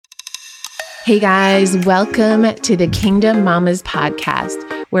Hey guys, welcome to the Kingdom Mamas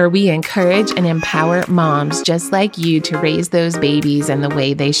podcast, where we encourage and empower moms just like you to raise those babies in the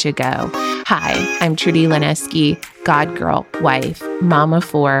way they should go. Hi, I'm Trudy Lineski, God girl, wife, mama of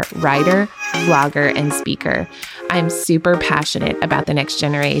four, writer, vlogger, and speaker. I'm super passionate about the next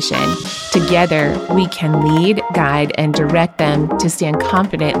generation. Together, we can lead, guide, and direct them to stand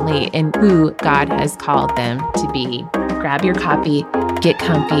confidently in who God has called them to be. Grab your coffee, get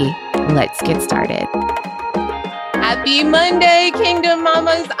comfy, let's get started. Happy Monday, Kingdom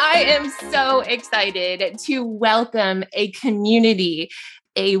Mamas. I am so excited to welcome a community,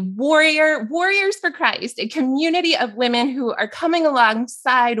 warriors for Christ, a community of women who are coming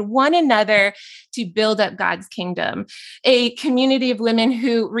alongside one another to build up God's kingdom, a community of women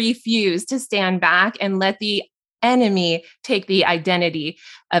who refuse to stand back and let the enemy take the identity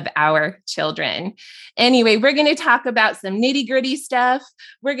of our children. Anyway, we're going to talk about some nitty-gritty stuff.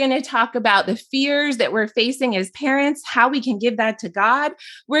 We're going to talk about the fears that we're facing as parents, how we can give that to God.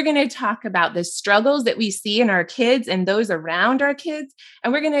 We're going to talk about the struggles that we see in our kids and those around our kids.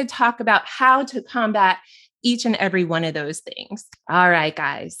 And we're going to talk about how to combat each and every one of those things. All right,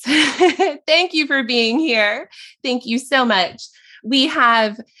 guys. Thank you for being here. Thank you so much.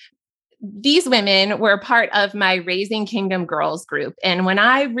 These women were part of my Raising Kingdom Girls group. And when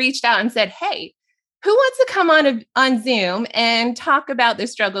I reached out and said, hey, who wants to come on Zoom and talk about the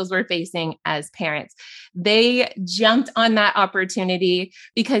struggles we're facing as parents? They jumped on that opportunity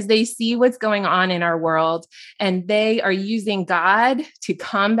because they see what's going on in our world and they are using God to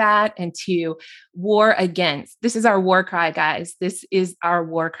combat and to war against. This is our war cry, guys. This is our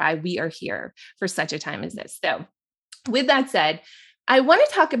war cry. We are here for such a time as this. So with that said, I want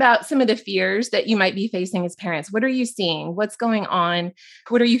to talk about some of the fears that you might be facing as parents. What are you seeing? What's going on?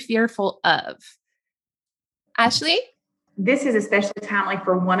 What are you fearful of? Ashley? This is especially timely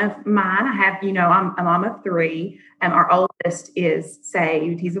for one of mine. I have, I'm a mom of three. Our oldest is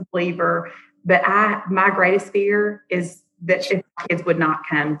saved. He's a believer. But my greatest fear is that if my kids would not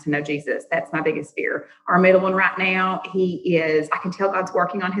come to know Jesus. That's my biggest fear. Our middle one right now, I can tell God's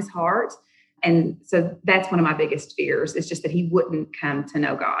working on his heart. And so that's one of my biggest fears. It's just that he wouldn't come to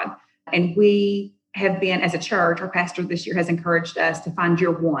know God. And we have been, as a church, our pastor this year has encouraged us to find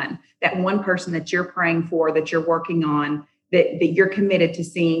your one, that one person that you're praying for, that you're working on, that you're committed to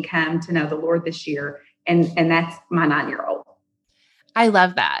seeing come to know the Lord this year. And that's my 9-year-old. I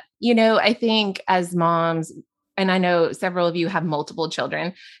love that. I think as moms, and I know several of you have multiple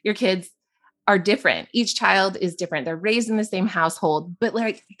children, your kids are different. Each child is different. They're raised in the same household, but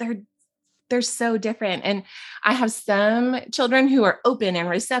they're so different. And I have some children who are open and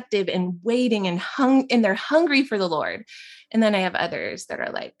receptive and waiting and they're hungry for the Lord. And then I have others that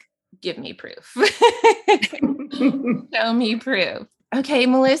are like, give me proof. Show me proof. Okay,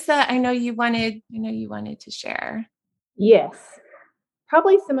 Melissa, I know you wanted to share. Yes.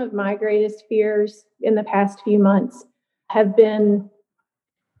 Probably some of my greatest fears in the past few months have been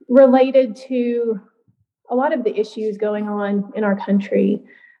related to a lot of the issues going on in our country.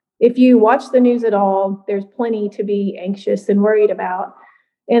 If you watch the news at all, there's plenty to be anxious and worried about.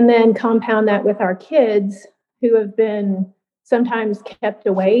 And then compound that with our kids who have been sometimes kept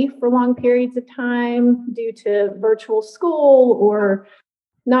away for long periods of time due to virtual school or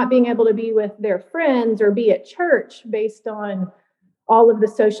not being able to be with their friends or be at church based on all of the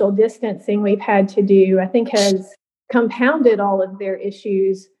social distancing we've had to do, I think has compounded all of their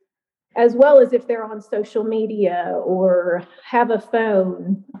issues, as well as if they're on social media or have a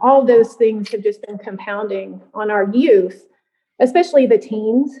phone. All those things have just been compounding on our youth, especially the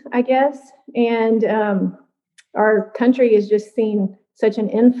teens, I guess. And our country has just seen such an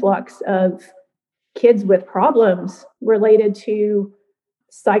influx of kids with problems related to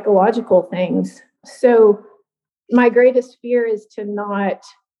psychological things. So my greatest fear is to not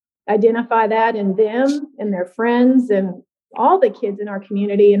identify that in them and their friends and all the kids in our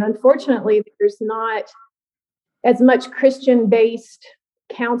community. And unfortunately, there's not as much Christian-based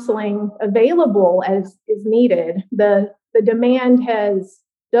counseling available as is needed. The demand has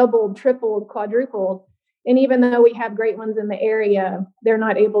doubled, tripled, quadrupled. And even though we have great ones in the area, they're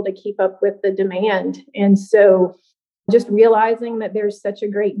not able to keep up with the demand. And so just realizing that there's such a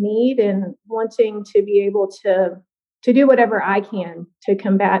great need and wanting to be able to do whatever I can to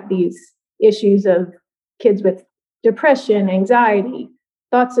combat these issues of kids with depression, anxiety,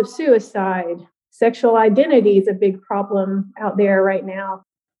 thoughts of suicide, sexual identity is a big problem out there right now.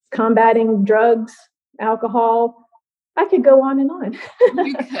 Combating drugs, alcohol. I could go on and on.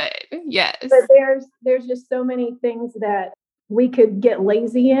 You could, yes. But there's just so many things that we could get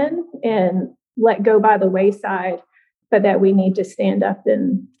lazy in and let go by the wayside, but that we need to stand up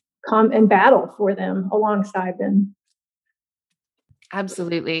and come and battle for them alongside them.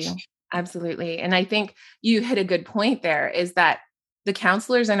 Absolutely. Absolutely. And I think you hit a good point there, is that the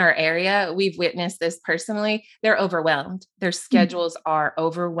counselors in our area, we've witnessed this personally, they're overwhelmed. Their schedules are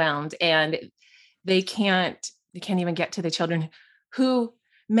overwhelmed, and they can't even get to the children who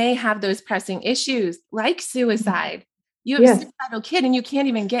may have those pressing issues like suicide. You have a suicidal kid and you can't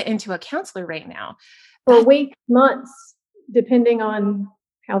even get into a counselor right now. For weeks, months, depending on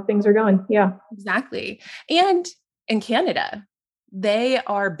how things are going. Yeah. Exactly. And in Canada, they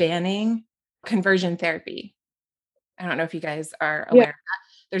are banning conversion therapy. I don't know if you guys are aware of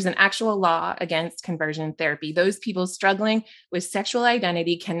that. There's an actual law against conversion therapy. Those people struggling with sexual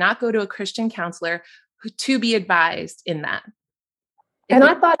identity cannot go to a Christian counselor to be advised in that. And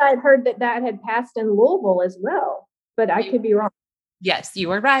I thought I'd heard that had passed in Louisville as well, but I could be wrong. Yes, you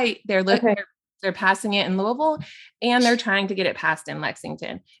were right. They're passing it in Louisville, and they're trying to get it passed in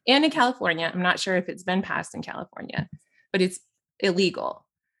Lexington and in California. I'm not sure if it's been passed in California, but it's illegal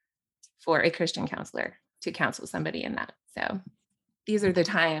for a Christian counselor to counsel somebody in that. So these are the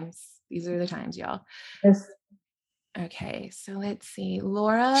times. These are the times, y'all. Yes. Okay, so let's see.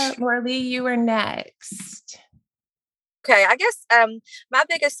 Laura Lee, you were next. Okay, I guess my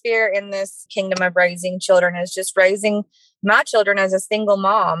biggest fear in this kingdom of raising children is just raising my children as a single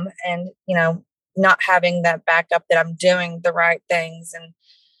mom, and, not having that backup that I'm doing the right things,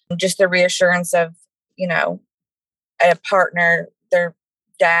 and just the reassurance of, a partner, their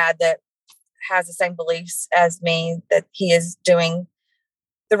dad, that has the same beliefs as me, that he is doing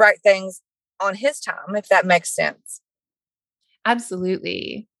the right things on his time, if that makes sense.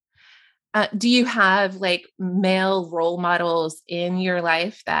 Absolutely. Do you have like male role models in your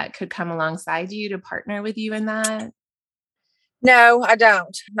life that could come alongside you to partner with you in that? No, I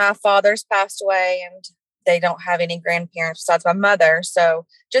don't. My father's passed away, and they don't have any grandparents besides my mother. So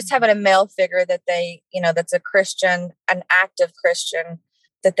just having a male figure that they, that's a Christian, an active Christian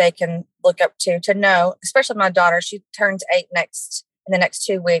that they can look up to know, especially my daughter. She turns 8 in the next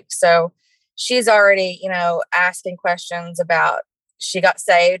 2 weeks. So she's already, asking questions about, she got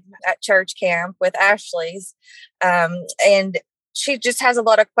saved at church camp with Ashley's. And she just has a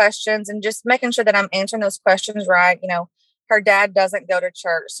lot of questions, and just making sure that I'm answering those questions right. Her dad doesn't go to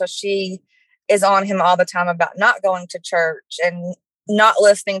church, so she is on him all the time about not going to church and not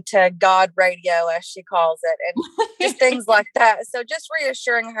listening to God radio, as she calls it, and just things like that. So just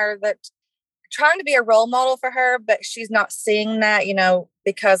reassuring her that, trying to be a role model for her, but she's not seeing that,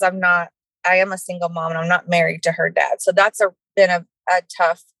 because I am a single mom and I'm not married to her dad. So that's been a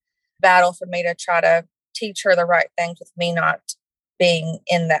tough battle for me to try to teach her the right things with me not being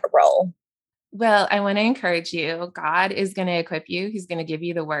in that role. Well, I want to encourage you. God is going to equip you. He's going to give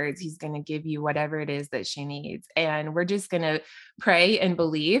you the words. He's going to give you whatever it is that she needs. And we're just going to pray and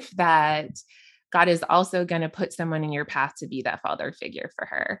believe that God is also going to put someone in your path to be that father figure for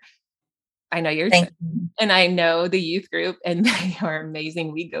her. I know and I know the youth group, and they are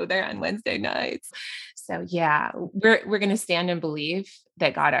amazing. We go there on Wednesday nights. So yeah, we're going to stand and believe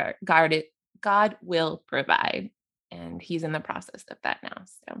that God will provide, and he's in the process of that now.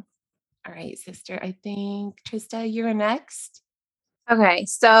 So, all right, sister, I think Trista, you're next. Okay.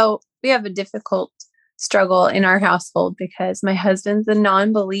 So we have a difficult struggle in our household because my husband's a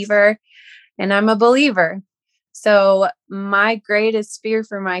non-believer and I'm a believer. So my greatest fear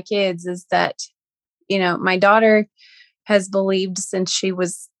for my kids is that, my daughter has believed since she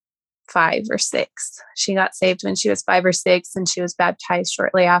was 5 or 6. She got saved when she was 5 or 6, and she was baptized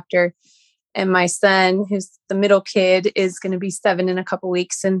shortly after. And my son, who's the middle kid, is going to be 7 in a couple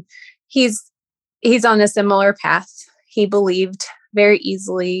weeks. And he's on a similar path. He believed very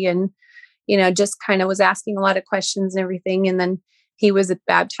easily, and, just kind of was asking a lot of questions and everything. And then he was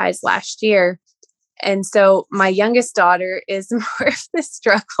baptized last year. And so my youngest daughter is more of the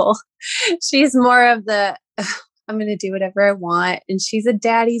struggle. She's more of the, I'm going to do whatever I want. And she's a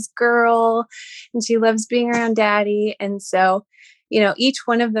daddy's girl, and she loves being around daddy. And so, each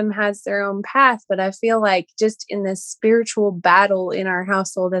one of them has their own path. But I feel like just in this spiritual battle in our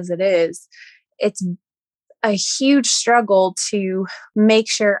household as it is, it's a huge struggle to make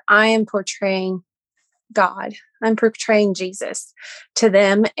sure I am portraying God. I'm portraying Jesus to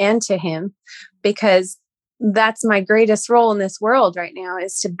them and to him, because that's my greatest role in this world right now,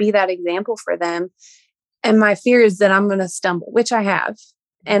 is to be that example for them. And my fear is that I'm going to stumble, which I have,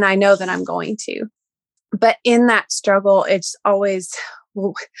 and I know that I'm going to. But in that struggle, it's always,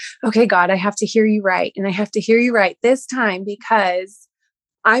 well, okay, God, I have to hear you right. And I have to hear you right this time, because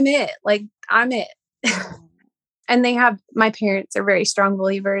I'm it. Like, I'm it. And my parents are very strong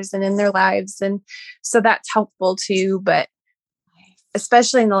believers and in their lives. And so that's helpful too. But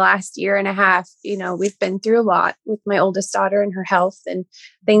especially in the last year and a half, we've been through a lot with my oldest daughter and her health and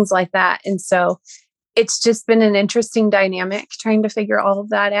things like that. And so it's just been an interesting dynamic trying to figure all of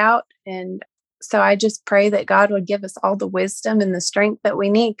that out. And so I just pray that God would give us all the wisdom and the strength that we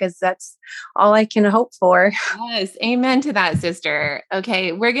need, because that's all I can hope for. Yes. Amen to that, sister.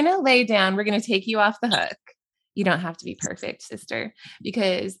 Okay. We're going to lay down. We're going to take you off the hook. You don't have to be perfect, sister,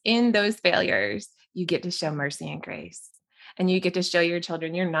 because in those failures, you get to show mercy and grace. And you get to show your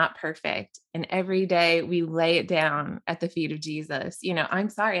children you're not perfect. And every day we lay it down at the feet of Jesus. I'm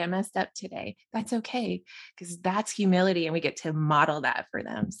sorry, I messed up today. That's okay, because that's humility. And we get to model that for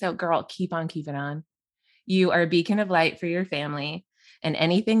them. So girl, keep on keeping on. You are a beacon of light for your family. And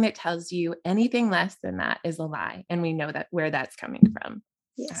anything that tells you anything less than that is a lie. And we know that where that's coming from.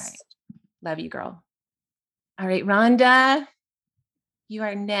 Yes. All right. Love you, girl. All right, Rhonda, you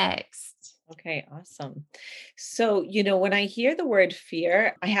are next. Okay, awesome. So, when I hear the word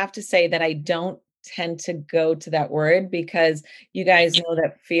fear, I have to say that I don't tend to go to that word, because you guys know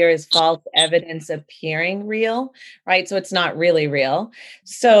that fear is false evidence appearing real, right? So it's not really real.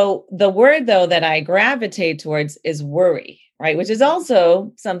 So the word, though, that I gravitate towards is worry, right? Which is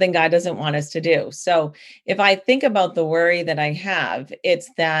also something God doesn't want us to do. So if I think about the worry that I have, it's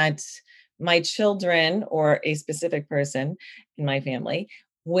that my children or a specific person in my family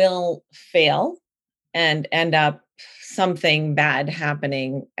will fail and end up something bad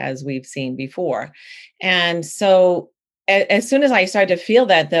happening, as we've seen before. And so as soon as I start to feel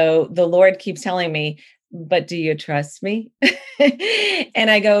that, though, the Lord keeps telling me, but do you trust me? And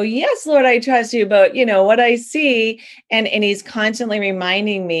I go, yes, Lord, I trust you. But what I see, and he's constantly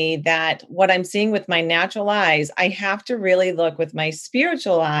reminding me that what I'm seeing with my natural eyes, I have to really look with my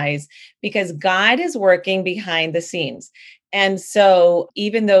spiritual eyes, because God is working behind the scenes. And so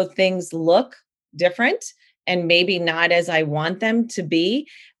even though things look different and maybe not as I want them to be,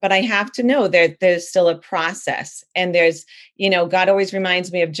 but I have to know that there's still a process. And there's, God always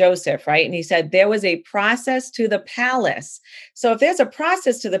reminds me of Joseph, right? And he said, there was a process to the palace. So if there's a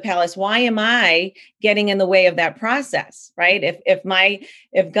process to the palace, why am I getting in the way of that process, right?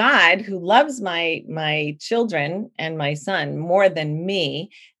 If God, who loves my children and my son more than me,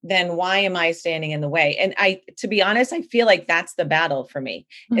 then why am I standing in the way? And to be honest, I feel like that's the battle for me,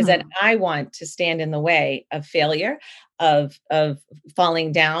 is that I want to stand in the way of failure, of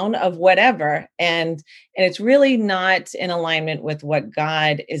falling down, of whatever. And it's really not in alignment with what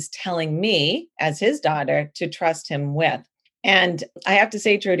God is telling me as his daughter to trust him with. And I have to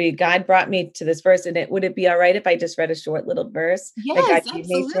say, Trudy, God brought me to this verse, and would it be all right if I just read a short little verse? Yes,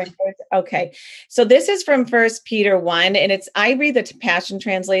 absolutely. Okay. So this is from 1 Peter 1, and I read the Passion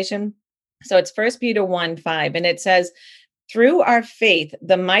Translation. So it's 1 Peter 1:5, and it says, through our faith,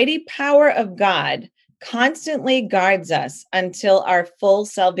 the mighty power of God constantly guards us until our full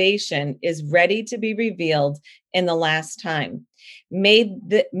salvation is ready to be revealed in the last time. May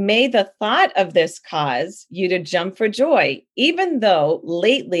the thought of this cause you to jump for joy, even though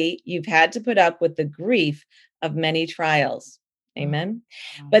lately you've had to put up with the grief of many trials. Amen.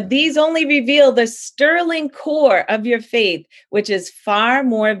 But these only reveal the sterling core of your faith, which is far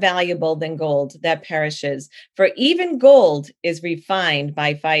more valuable than gold that perishes. For even gold is refined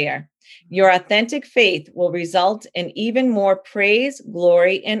by fire. Your authentic faith will result in even more praise,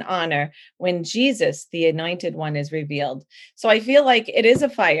 glory, and honor when Jesus, the Anointed One, is revealed. So I feel like it is a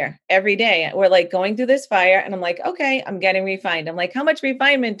fire every day. We're like going through this fire, and I'm like, okay, I'm getting refined. I'm like, how much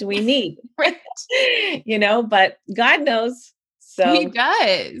refinement do we need? But God knows. So he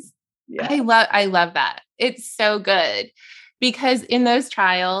does. Yeah. I love that. It's so good, because in those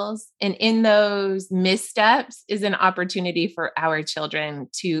trials and in those missteps is an opportunity for our children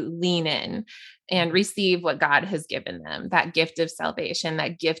to lean in and receive what God has given them, that gift of salvation,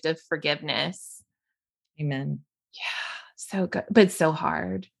 that gift of forgiveness. Amen. Yeah. So good, but so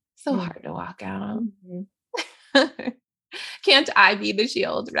hard. So hard to walk out. Mm-hmm. Can't I be the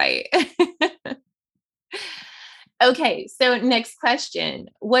shield, right? Okay, so next question.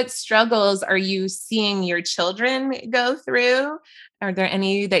 What struggles are you seeing your children go through? Are there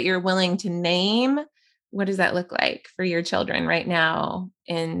any that you're willing to name? What does that look like for your children right now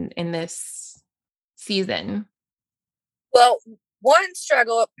in this season? Well, one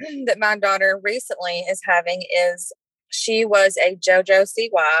struggle that my daughter recently is having is she was a JoJo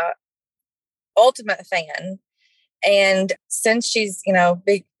Siwa ultimate fan. And since she's,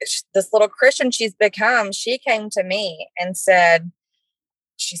 this little Christian she's become, she came to me and said,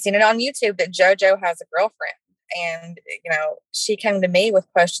 she's seen it on YouTube that JoJo has a girlfriend. And, she came to me with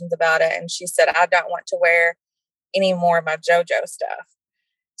questions about it. And she said, I don't want to wear any more of my JoJo stuff.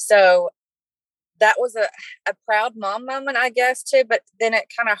 So that was a proud mom moment, I guess, too. But then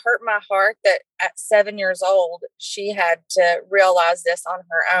it kind of hurt my heart that at 7 years old, she had to realize this on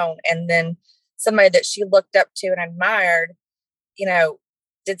her own. And then somebody that she looked up to and admired,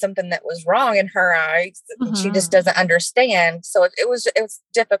 did something that was wrong in her eyes. Mm-hmm. She just doesn't understand. So it was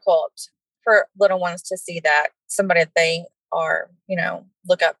difficult for little ones to see that somebody that they are,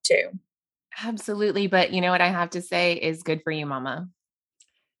 look up to. Absolutely. But you know what I have to say is good for you, Mama.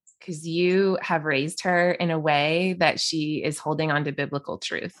 Because you have raised her in a way that she is holding on to biblical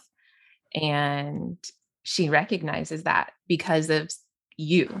truth. And she recognizes that because of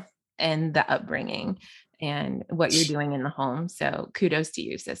you and the upbringing and what you're doing in the home. So kudos to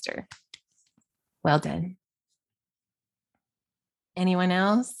you, sister. Well done. Anyone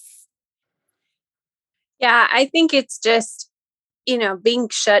else? Yeah, I think it's just, being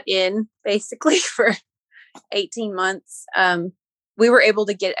shut in basically for 18 months. We were able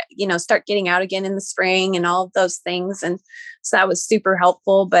to get, start getting out again in the spring and all of those things. And so that was super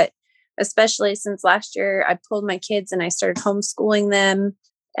helpful. But especially since last year, I pulled my kids and I started homeschooling them,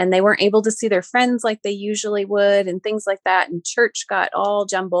 and they weren't able to see their friends like they usually would and things like that. And church got all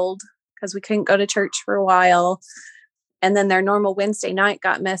jumbled because we couldn't go to church for a while. And then their normal Wednesday night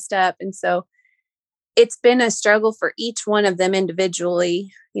got messed up. And so it's been a struggle for each one of them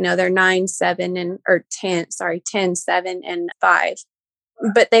individually. They're 10, 7, and 5.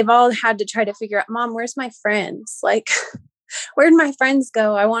 But they've all had to try to figure out, Mom, where's my friends? Like, where'd my friends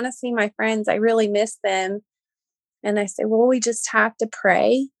go? I want to see my friends. I really miss them. And I say, well, we just have to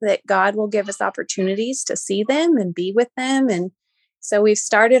pray that God will give us opportunities to see them and be with them. And so we've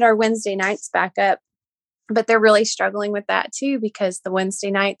started our Wednesday nights back up, but they're really struggling with that too, because the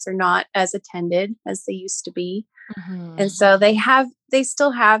Wednesday nights are not as attended as they used to be. Mm-hmm. And so they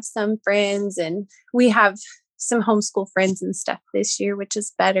still have some friends, and we have some homeschool friends and stuff this year, which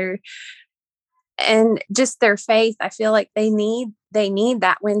is better. And just their faith, I feel like they need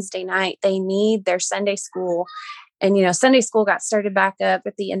that Wednesday night. They need their Sunday school. And, Sunday school got started back up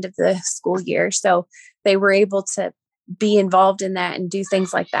at the end of the school year. So they were able to be involved in that and do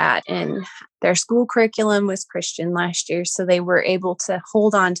things like that. And their school curriculum was Christian last year. So they were able to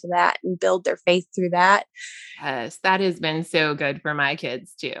hold on to that and build their faith through that. Yes, that has been so good for my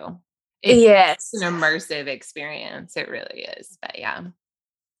kids too. It's an immersive experience. It really is. But yeah.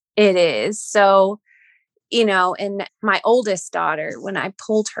 It is. So, and my oldest daughter, when I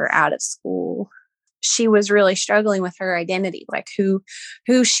pulled her out of school, she was really struggling with her identity, like who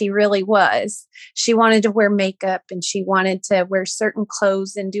she really was. She wanted to wear makeup and she wanted to wear certain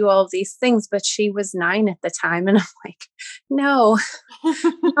clothes and do all of these things, but she was 9 at the time. And I'm like, no,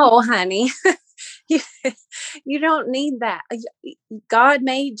 honey, you don't need that. God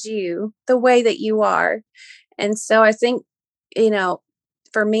made you the way that you are. And so I think,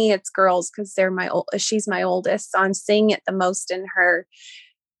 for me, it's girls because she's my oldest. So I'm seeing it the most in her,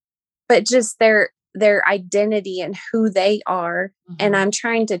 but just their identity and who they are. Mm-hmm. And I'm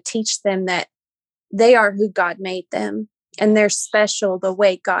trying to teach them that they are who God made them and they're special the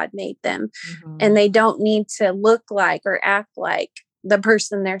way God made them. Mm-hmm. And they don't need to look like or act like the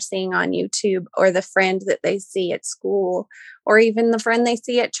person they're seeing on YouTube or the friend that they see at school or even the friend they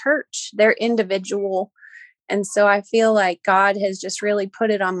see at church. They're individual. And so I feel like God has just really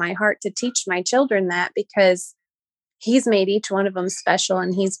put it on my heart to teach my children that, because He's made each one of them special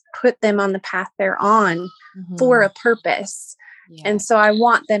and He's put them on the path they're on for a purpose. Yeah. And so I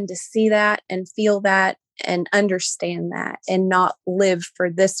want them to see that and feel that and understand that and not live for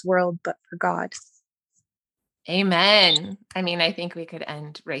this world, but for God. Amen. I mean, I think we could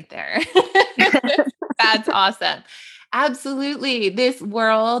end right there. That's awesome. Absolutely. This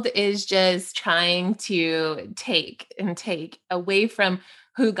world is just trying to take away from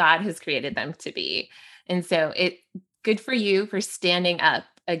who God has created them to be. And so good for you for standing up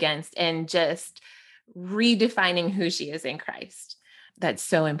against and just redefining who she is in Christ. That's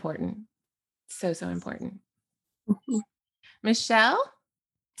so important. So important. Mm-hmm. Michelle?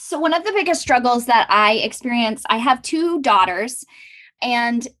 So one of the biggest struggles that I experience, I have 2 daughters,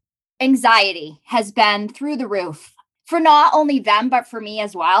 and anxiety has been through the roof for not only them, but for me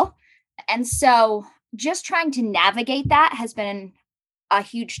as well. And so just trying to navigate that has been a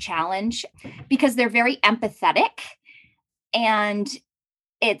huge challenge because they're very empathetic, and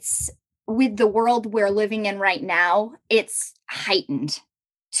it's with the world we're living in right now, it's heightened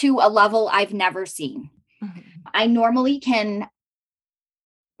to a level I've never seen. Mm-hmm. I normally can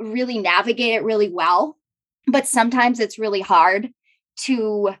really navigate it really well, but sometimes it's really hard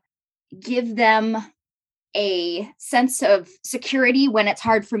to give them a sense of security when it's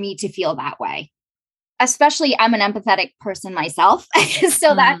hard for me to feel that way. Especially, I'm an empathetic person myself.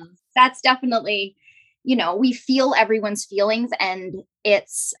 So that's definitely, we feel everyone's feelings, and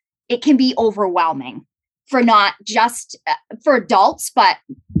it can be overwhelming for not just for adults, but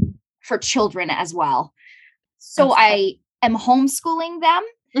for children as well. So I am homeschooling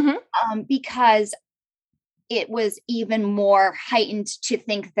them because it was even more heightened to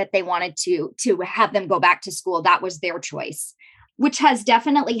think that they wanted to have them go back to school. That was their choice, which has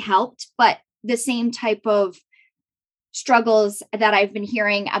definitely helped. But the same type of struggles that I've been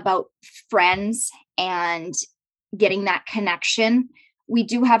hearing about friends and getting that connection. We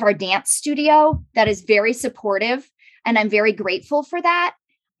do have our dance studio that is very supportive, and I'm very grateful for that.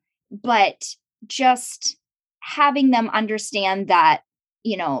 But just having them understand that,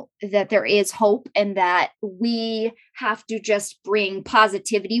 that there is hope, and that we have to just bring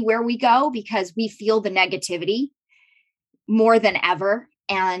positivity where we go, because we feel the negativity more than ever.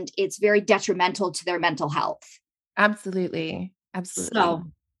 And it's very detrimental to their mental health. Absolutely. So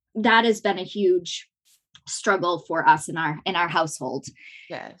that has been a huge struggle for us in our household.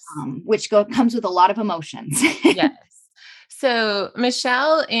 Yes. Which comes with a lot of emotions. Yes. So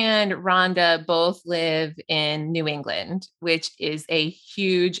Michelle and Rhonda both live in New England, which is a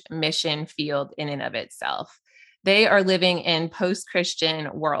huge mission field in and of itself. They are living in post-Christian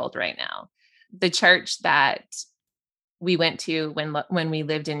world right now. The church that we went to when we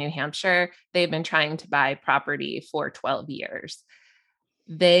lived in New Hampshire, they've been trying to buy property for 12 years.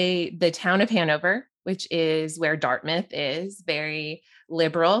 The town of Hanover, which is where Dartmouth is, very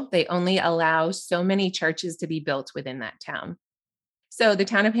liberal. They only allow so many churches to be built within that town. So the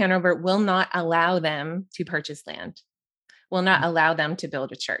town of Hanover will not allow them to purchase land, will not allow them to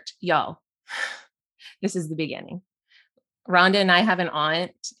build a church. Y'all, this is the beginning. Rhonda and I have an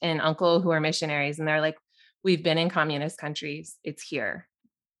aunt and uncle who are missionaries, and they're like, we've been in communist countries. It's here.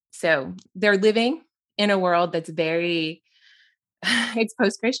 So they're living in a world that's it's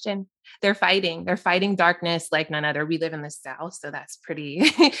post-Christian. They're fighting darkness like none other. We live in the South, so that's pretty,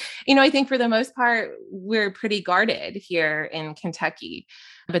 I think for the most part, we're pretty guarded here in Kentucky,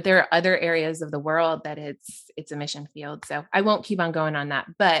 but there are other areas of the world that it's a mission field. So I won't keep on going on that,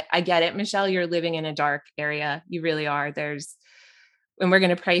 but I get it. Michelle, you're living in a dark area. You really are. And we're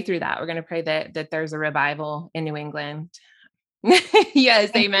going to pray through that. We're going to pray that there's a revival in New England. Yes.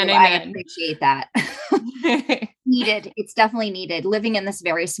 Amen. I appreciate that. Needed. It's definitely needed. Living in this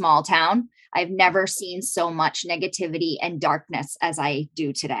very small town, I've never seen so much negativity and darkness as I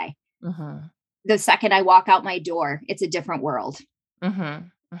do today. Mm-hmm. The second I walk out my door, it's a different world.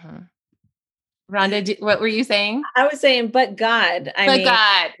 Mm-hmm. Mm-hmm. Rhonda, what were you saying? I was saying, but God. Amen.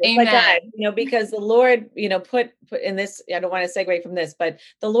 God, because the Lord, put in this, I don't want to segue from this, but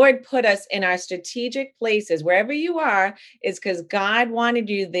the Lord put us in our strategic places, wherever you are, is because God wanted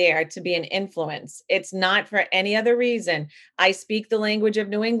you there to be an influence. It's not for any other reason. I speak the language of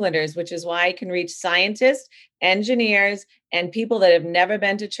New Englanders, which is why I can reach scientists, engineers, and people that have never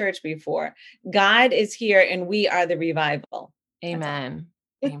been to church before. God is here, and we are the revival. Amen.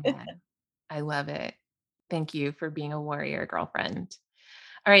 Amen. I love it. Thank you for being a warrior, girlfriend.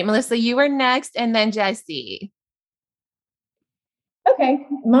 All right, Melissa, you are next, and then Jessie. Okay.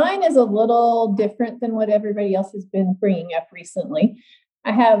 Mine is a little different than what everybody else has been bringing up recently.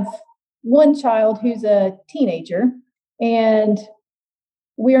 I have one child who's a teenager, and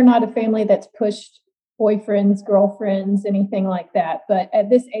we are not a family that's pushed boyfriends, girlfriends, anything like that. But at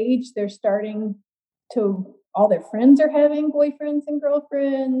this age, they're starting to, all their friends are having boyfriends and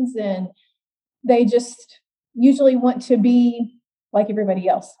girlfriends, and they just usually want to be like everybody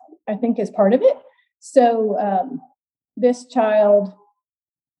else, I think, is part of it. So this child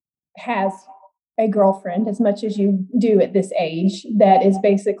has a girlfriend, as much as you do at this age, that is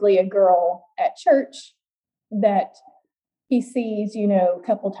basically a girl at church that he sees, a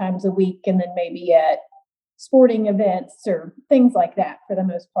couple times a week, and then maybe at sporting events or things like that for the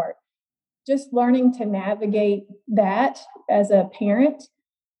most part. Just learning to navigate that as a parent.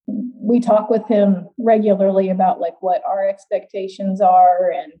 We talk with him regularly about what our expectations are,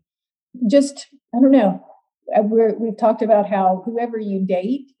 and just, I don't know. We've talked about how whoever you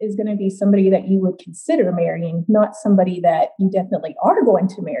date is going to be somebody that you would consider marrying, not somebody that you definitely are going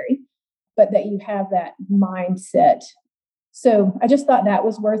to marry, but that you have that mindset. So I just thought that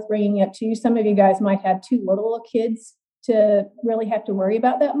was worth bringing up too. Some of you guys might have too little kids to really have to worry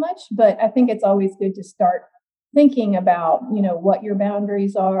about that much, but I think it's always good to start thinking about, what your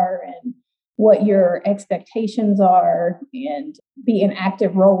boundaries are and what your expectations are, and be an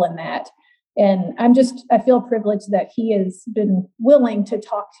active role in that. And I feel privileged that he has been willing to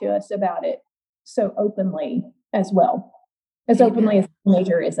talk to us about it so openly as well, as openly as a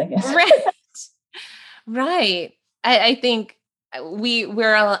teenager is, I guess. Right. Right. I think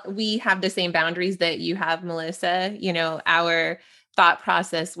we have the same boundaries that you have, Melissa. You know, our thought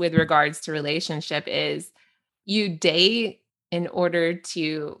process with regards to relationship is you date in order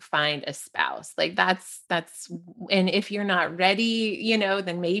to find a spouse. Like that's and if you're not ready, you know,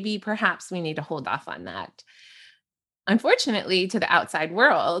 then maybe perhaps we need to hold off on that. Unfortunately, to the outside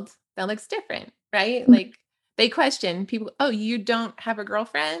world, that looks different, right? Like they question people, oh, you don't have a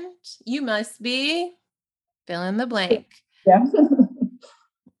girlfriend? You must be fill in the blank. Yeah.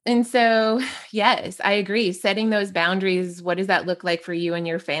 And so, yes, I agree. Setting those boundaries, what does that look like for you and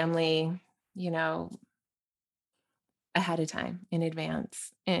your family, you know, ahead of time in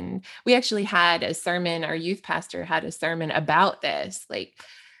advance? And we actually had a sermon, our youth pastor had a sermon about this. Like,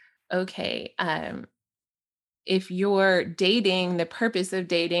 okay, if you're dating, the purpose of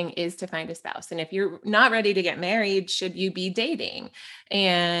dating is to find a spouse. And if you're not ready to get married, should you be dating?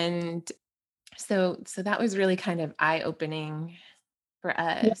 And so that was really kind of eye-opening for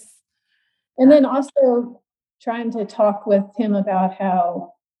Yeah. us. And then also trying to talk with him about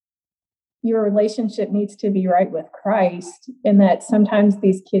how your relationship needs to be right with Christ, and that sometimes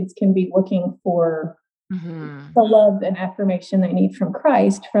these kids can be looking for the love and affirmation they need from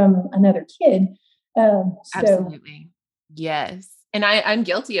Christ from another kid. Absolutely. Yes. And I'm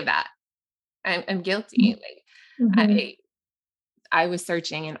guilty of that. I'm guilty. Like I was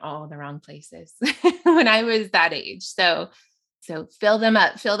searching in all the wrong places when I was that age. So fill them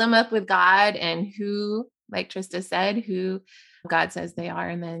up with God and who, like Trista said, who God says they are.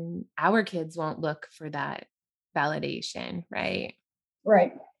 And then our kids won't look for that validation. Right.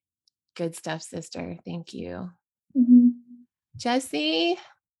 Right. Good stuff, sister. Thank you. Mm-hmm. Jessie.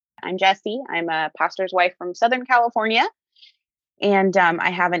 I'm Jessie. I'm a pastor's wife from Southern California. And I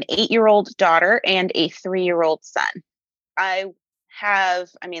have an 8-year-old daughter and a 3-year-old son.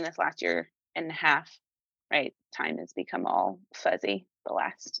 This last year and a half, right? Time has become all fuzzy. The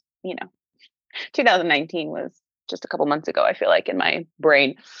last, 2019 was just a couple months ago, I feel like, in my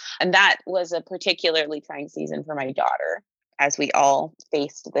brain. And that was a particularly trying season for my daughter as we all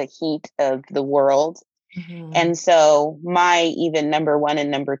faced the heat of the world. Mm-hmm. And so my even number one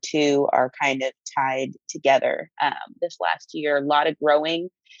and number two are kind of tied together. This last year, a lot of growing.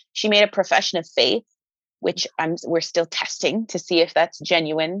 She made a profession of faith, which we're still testing to see if that's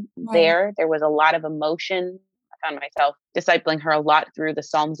genuine. Right. There was a lot of emotion. I found myself discipling her a lot through the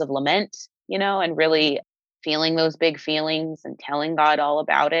Psalms of Lament, and really feeling those big feelings and telling God all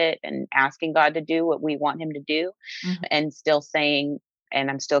about it and asking God to do what we want him to do, and still saying, and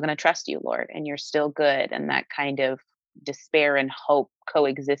I'm still going to trust you, Lord, and you're still good. And that kind of despair and hope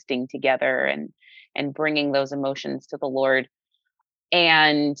coexisting together and bringing those emotions to the Lord.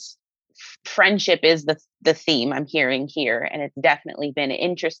 And friendship is the theme I'm hearing here. And it's definitely been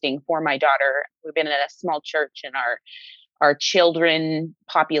interesting for my daughter. We've been at a small church, and our children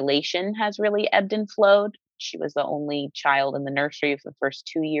population has really ebbed and flowed. She was the only child in the nursery for the first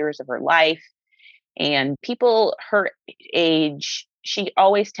 2 years of her life. And people her age, she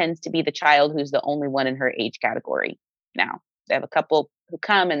always tends to be the child who's the only one in her age category. Now, they have a couple who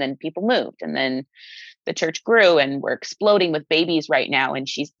come, and then people moved, and then the church grew, and we're exploding with babies right now. And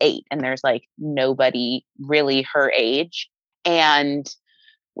she's 8, and there's like nobody really her age. And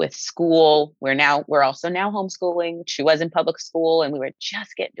with school, we're also now homeschooling. She was in public school, and we were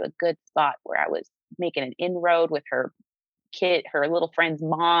just getting to a good spot where I was making an inroad with her little friends'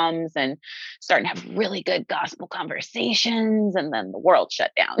 moms, and starting to have really good gospel conversations. And then the world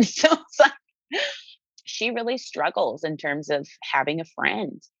shut down. So it's like, she really struggles in terms of having a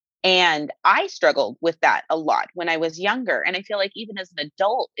friend. And I struggled with that a lot when I was younger. And I feel like even as an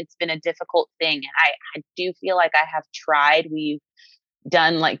adult, it's been a difficult thing. And I do feel like I have tried. We've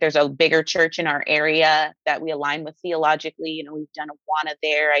done, there's a bigger church in our area that we align with theologically. We've done Awana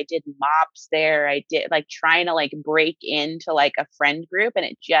there. I did MOPS there. I did trying to break into a friend group. And I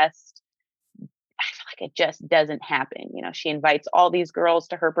feel like it just doesn't happen. She invites all these girls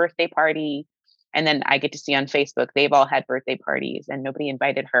to her birthday party. And then I get to see on Facebook, they've all had birthday parties and nobody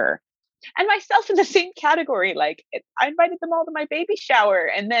invited her. And myself in the same category, I invited them all to my baby shower.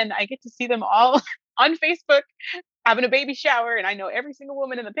 And then I get to see them all on Facebook having a baby shower. And I know every single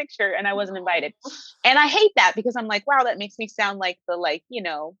woman in the picture, and I wasn't invited. And I hate that, because I'm like, wow, that makes me sound like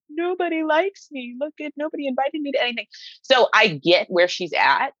nobody likes me. Look at, nobody invited me to anything. So I get where she's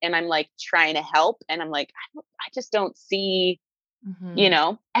at, and I'm trying to help. And I'm like, I just don't see,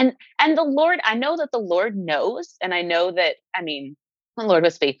 and the Lord, I know that the Lord knows. And I know that, the Lord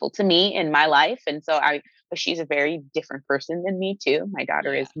was faithful to me in my life. And so but she's a very different person than me too. My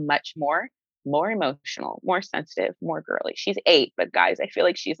daughter is much more. more emotional, more sensitive, more girly. She's 8, but guys, I feel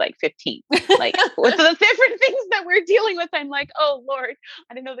like she's like 15. Like with the different things that we're dealing with, I'm like, oh Lord,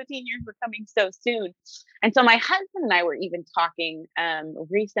 I didn't know the teen years were coming so soon. And so my husband and I were even talking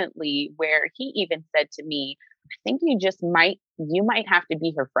recently where he even said to me, I think you might have to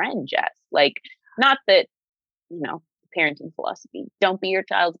be her friend, Jess. Like, not that, parenting philosophy, don't be your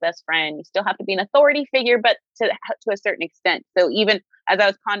child's best friend. You still have to be an authority figure, but to a certain extent. So even as I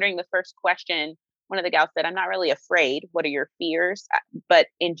was pondering the first question, one of the gals said, I'm not really afraid. What are your fears? But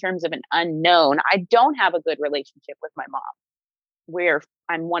in terms of an unknown, I don't have a good relationship with my mom.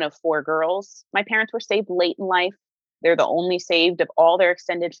 I'm one of 4 girls. My parents were saved late in life. They're the only saved of all their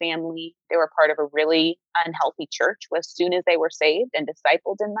extended family. They were part of a really unhealthy church as soon as they were saved and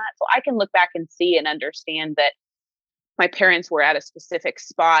discipled in that. So I can look back and see and understand that my parents were at a specific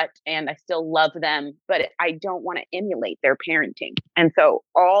spot and I still love them, but I don't want to emulate their parenting. And so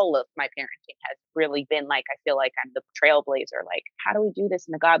all of my parenting has really been like, I feel like I'm the trailblazer. Like, how do we do this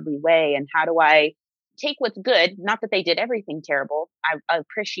in a godly way? And how do I take what's good? Not that they did everything terrible. I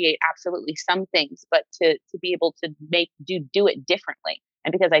appreciate absolutely some things, but to be able to do it differently.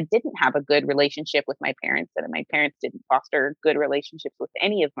 And because I didn't have a good relationship with my parents, and my parents didn't foster good relationships with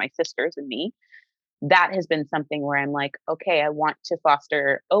any of my sisters and me, that has been something where I'm like, okay, I want to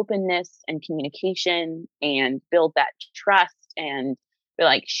foster openness and communication and build that trust and feel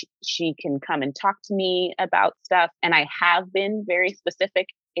like she can come and talk to me about stuff. And I have been very specific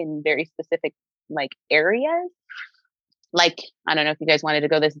in very specific like areas. Like, I don't know if you guys wanted to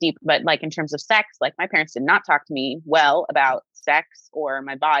go this deep, but like in terms of sex, like my parents did not talk to me well about sex or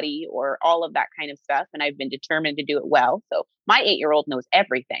my body or all of that kind of stuff. And I've been determined to do it well. So my 8-year-old knows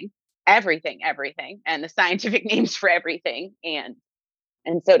everything, and the scientific names for everything. And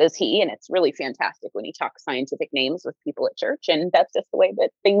so does he. And it's really fantastic when he talks scientific names with people at church. And that's just the way that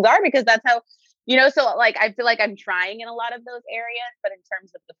things are, because that's how, so like, I feel like I'm trying in a lot of those areas, but in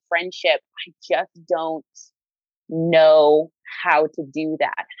terms of the friendship, I just don't know how to do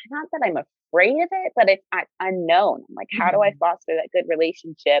that. Not that I'm afraid of it, but it's unknown. I'm like, how do I foster that good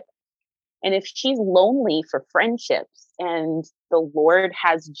relationship? And if she's lonely for friendships and the Lord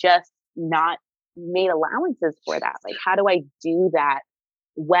has just not made allowances for that, like, how do I do that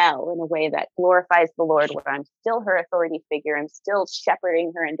well in a way that glorifies the Lord, where I'm still her authority figure, I'm still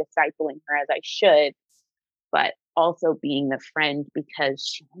shepherding her and discipling her as I should, but also being the friend because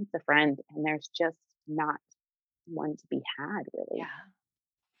she wants a friend and there's just not one to be had, really.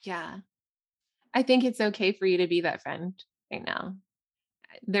 Yeah. I think it's okay for you to be that friend right now.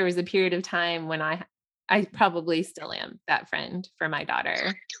 There was a period of time when I probably still am that friend for my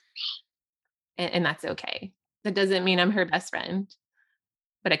daughter. And that's okay. That doesn't mean I'm her best friend,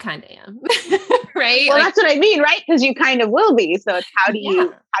 but I kind of am. Right? Well, that's what I mean, right? Because you kind of will be. So it's how do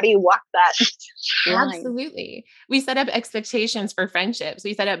you walk that line? Absolutely. We set up expectations for friendships.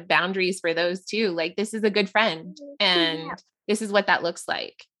 We set up boundaries for those too. Like, this is a good friend and this is what that looks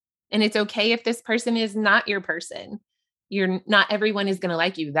like. And it's okay if this person is not your person. Not everyone is going to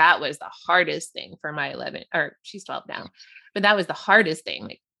like you. That was the hardest thing for my 11, or she's 12 now, but that was the hardest thing.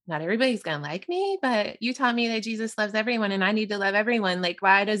 Like, not everybody's going to like me, but you taught me that Jesus loves everyone and I need to love everyone. Like,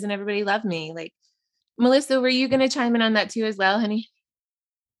 why doesn't everybody love me? Like, Melissa, were you going to chime in on that too as well, honey?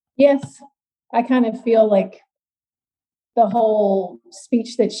 Yes. I kind of feel like the whole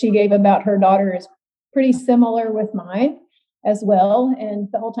speech that she gave about her daughter is pretty similar with mine as well. And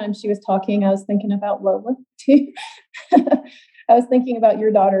the whole time she was talking, I was thinking about Lola too. I was thinking about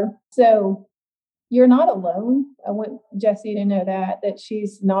your daughter. So you're not alone. I want Jessie to know that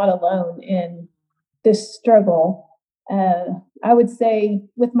she's not alone in this struggle. I would say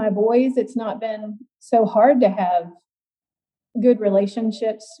with my boys, it's not been so hard to have good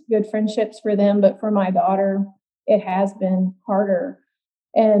relationships, good friendships for them. But for my daughter, it has been harder.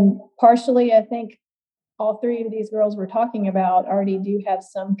 And partially, I think all 3 of these girls we're talking about already do have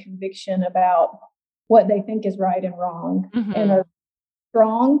some conviction about what they think is right and wrong, and are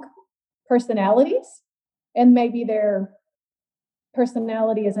strong personalities. And maybe their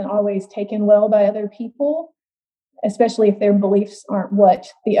personality isn't always taken well by other people, especially if their beliefs aren't what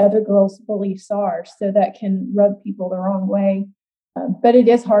the other girls' beliefs are. So that can rub people the wrong way. But it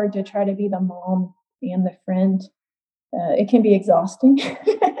is hard to try to be the mom and the friend. It can be exhausting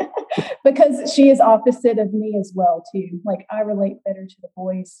because she is opposite of me as well, too. Like, I relate better to the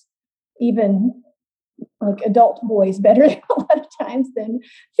boys, even like adult boys, better a lot of times than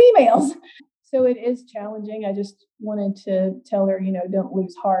females. So it is challenging. I just wanted to tell her, don't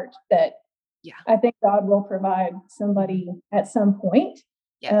lose heart, that I think God will provide somebody at some point.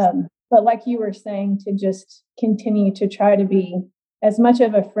 Yes. But like you were saying, to just continue to try to be as much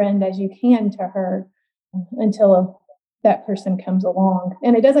of a friend as you can to her until that person comes along.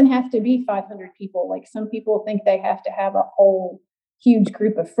 And it doesn't have to be 500 people. Like some people think they have to have a whole huge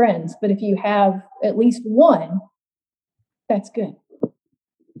group of friends, but if you have at least one, that's good.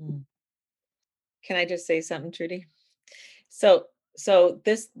 Can I just say something, Trudy? So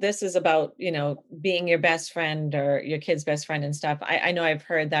this is about, being your best friend or your kid's best friend and stuff. I know I've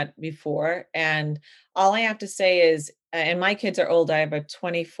heard that before. And all I have to say is, and my kids are old. I have a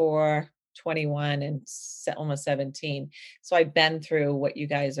 24, 21, and almost 17. So I've been through what you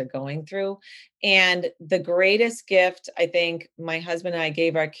guys are going through. And the greatest gift I think my husband and I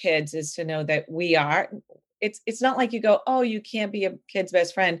gave our kids is to know that it's not like you go, oh, you can't be a kid's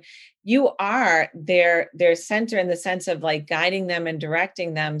best friend. You are their center in the sense of like guiding them and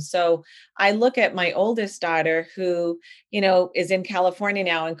directing them. So I look at my oldest daughter who, is in California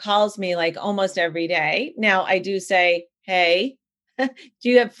now and calls me like almost every day. Now I do say, hey, do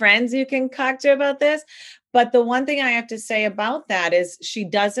you have friends you can talk to about this? But the one thing I have to say about that is she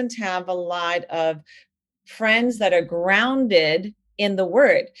doesn't have a lot of friends that are grounded in the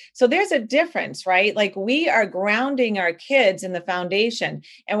word. So there's a difference, right? Like we are grounding our kids in the foundation.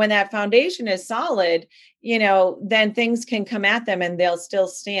 And when that foundation is solid, then things can come at them and they'll still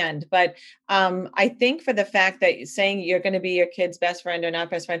stand. But I think for the fact that saying you're going to be your kid's best friend or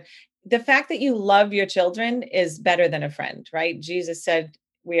not best friend, the fact that you love your children is better than a friend, right? Jesus said,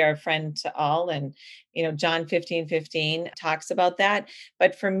 we are a friend to all. And, John 15:15 talks about that.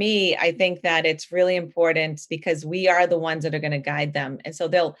 But for me, I think that it's really important because we are the ones that are going to guide them. And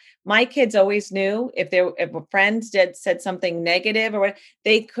so my kids always knew if a friend said something negative or what,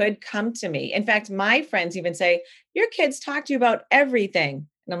 they could come to me. In fact, my friends even say, your kids talk to you about everything.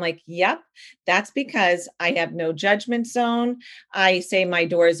 And I'm like, yep, that's because I have no judgment zone. I say my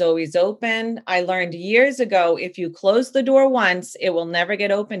door is always open. I learned years ago, if you close the door once, it will never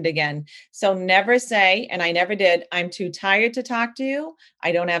get opened again. So never say, and I never did, I'm too tired to talk to you.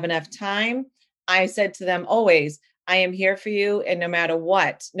 I don't have enough time. I said to them always, I am here for you. And no matter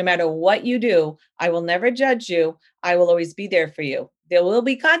what you do, I will never judge you. I will always be there for you. There will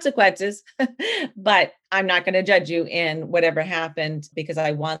be consequences, but I'm not going to judge you in whatever happened because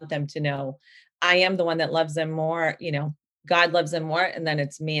I want them to know I am the one that loves them more. God loves them more. And then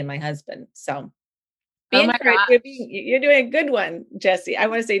it's me and my husband. So you're doing a good one, Jessie. I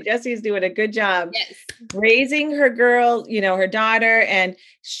want to say Jessie's doing a good job raising her girl, her daughter, and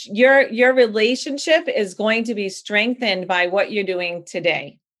your relationship is going to be strengthened by what you're doing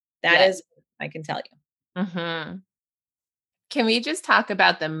today. That is, I can tell you. Mm-hmm. Can we just talk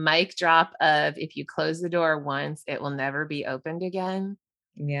about the mic drop of if you close the door once, it will never be opened again?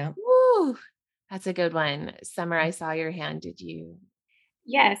 Yeah. Woo, that's a good one. Summer, I saw your hand. Did you?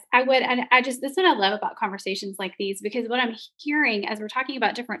 Yes, I would. And that's what I love about conversations like these, because what I'm hearing as we're talking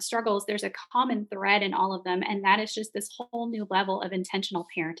about different struggles, there's a common thread in all of them. And that is just this whole new level of intentional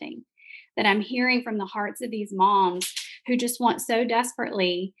parenting that I'm hearing from the hearts of these moms who just want so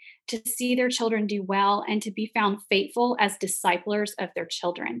desperately to see their children do well and to be found faithful as disciplers of their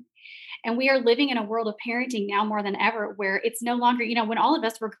children. And we are living in a world of parenting now more than ever, where it's no longer, when all of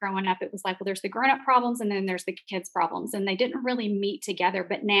us were growing up, it was like, well, there's the grown-up problems and then there's the kids' problems, and they didn't really meet together.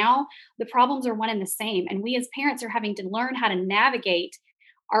 But now the problems are one and the same. And we as parents are having to learn how to navigate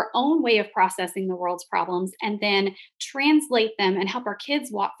our own way of processing the world's problems and then translate them and help our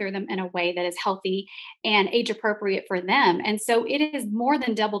kids walk through them in a way that is healthy and age appropriate for them. And so it is more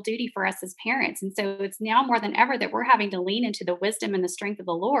than double duty for us as parents. And so it's now more than ever that we're having to lean into the wisdom and the strength of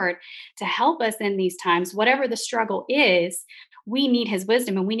the Lord to help us in these times. Whatever the struggle is, we need his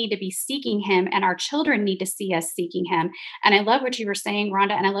wisdom and we need to be seeking him, and our children need to see us seeking him. And I love what you were saying,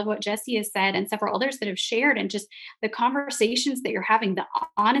 Rhonda, and I love what Jessie has said and several others that have shared, and just the conversations that you're having, the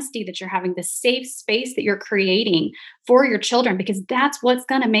honesty that you're having, the safe space that you're creating for your children, because that's what's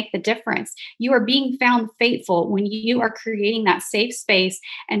going to make the difference. You are being found faithful when you are creating that safe space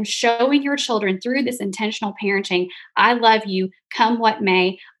and showing your children through this intentional parenting, I love you, come what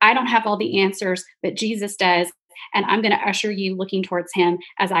may. I don't have all the answers, but Jesus does. And I'm going to usher you looking towards him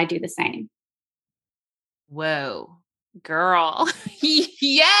as I do the same. Whoa, girl.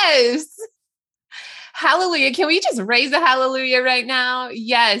 Yes. Hallelujah. Can we just raise a hallelujah right now?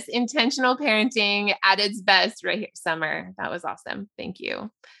 Yes. Intentional parenting at its best right here. Summer. That was awesome. Thank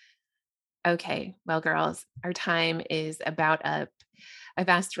you. Okay. Well, girls, our time is about up. I've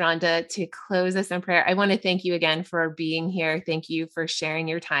asked Rhonda to close us in prayer. I want to thank you again for being here. Thank you for sharing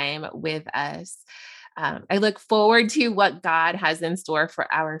your time with us. I look forward to what God has in store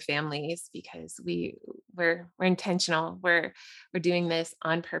for our families, because we're intentional. We're doing this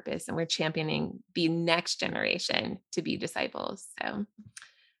on purpose, and we're championing the next generation to be disciples. So,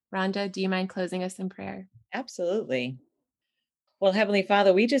 Rhonda, do you mind closing us in prayer? Absolutely. Well, Heavenly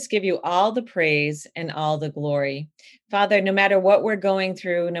Father, we just give you all the praise and all the glory. Father, no matter what we're going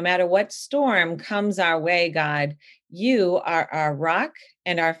through, no matter what storm comes our way, God, you are our rock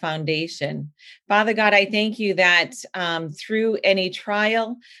and our foundation. Father God, I thank you that through any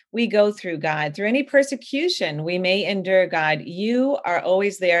trial we go through, God, through any persecution we may endure, God, you are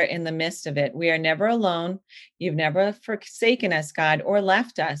always there in the midst of it. We are never alone. You've never forsaken us, God, or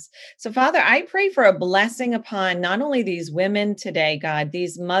left us. So, Father, I pray for a blessing upon not only these women today, God,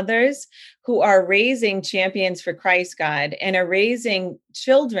 these mothers who are raising champions for Christ, God, and are raising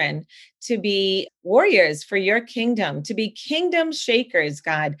children to be warriors for your kingdom, to be kingdom shakers,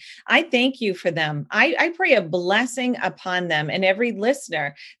 God. I thank you for them. I pray a blessing upon them and every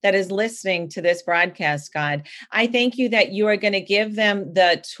listener that is listening to this broadcast, God. I thank you that you are going to give them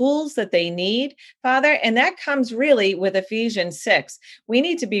the tools that they need, Father, and that comes really with Ephesians 6. We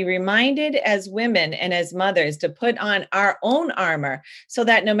need to be reminded as women and as mothers to put on our own armor so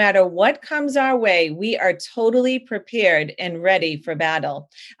that no matter what comes our way, we are totally prepared and ready for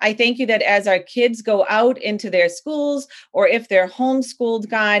battle. I thank you that as our kids go out into their schools, or if they're homeschooled,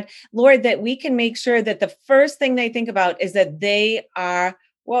 God, Lord, that we can make sure that the first thing they think about is that they are,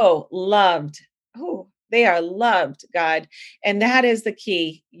 loved. Oh, they are loved, God. And that is the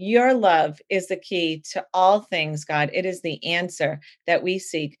key. Your love is the key to all things, God. It is the answer that we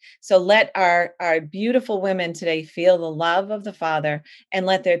seek. So let our beautiful women today feel the love of the Father, and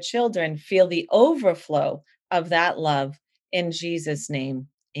let their children feel the overflow of that love. In Jesus' name,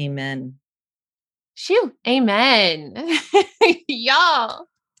 amen. Shoo, amen. Y'all.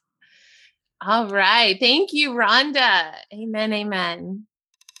 All right. Thank you, Rhonda. Amen, amen.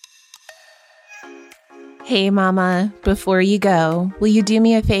 Hey, Mama, before you go, will you do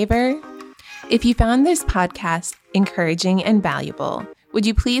me a favor? If you found this podcast encouraging and valuable, would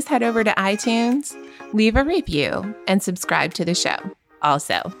you please head over to iTunes, leave a review, and subscribe to the show?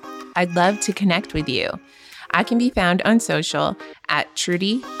 Also, I'd love to connect with you. I can be found on social at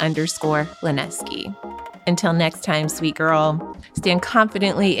Trudy_Lineski. Until next time, sweet girl, stand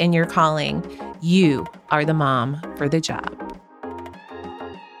confidently in your calling. You are the mom for the job.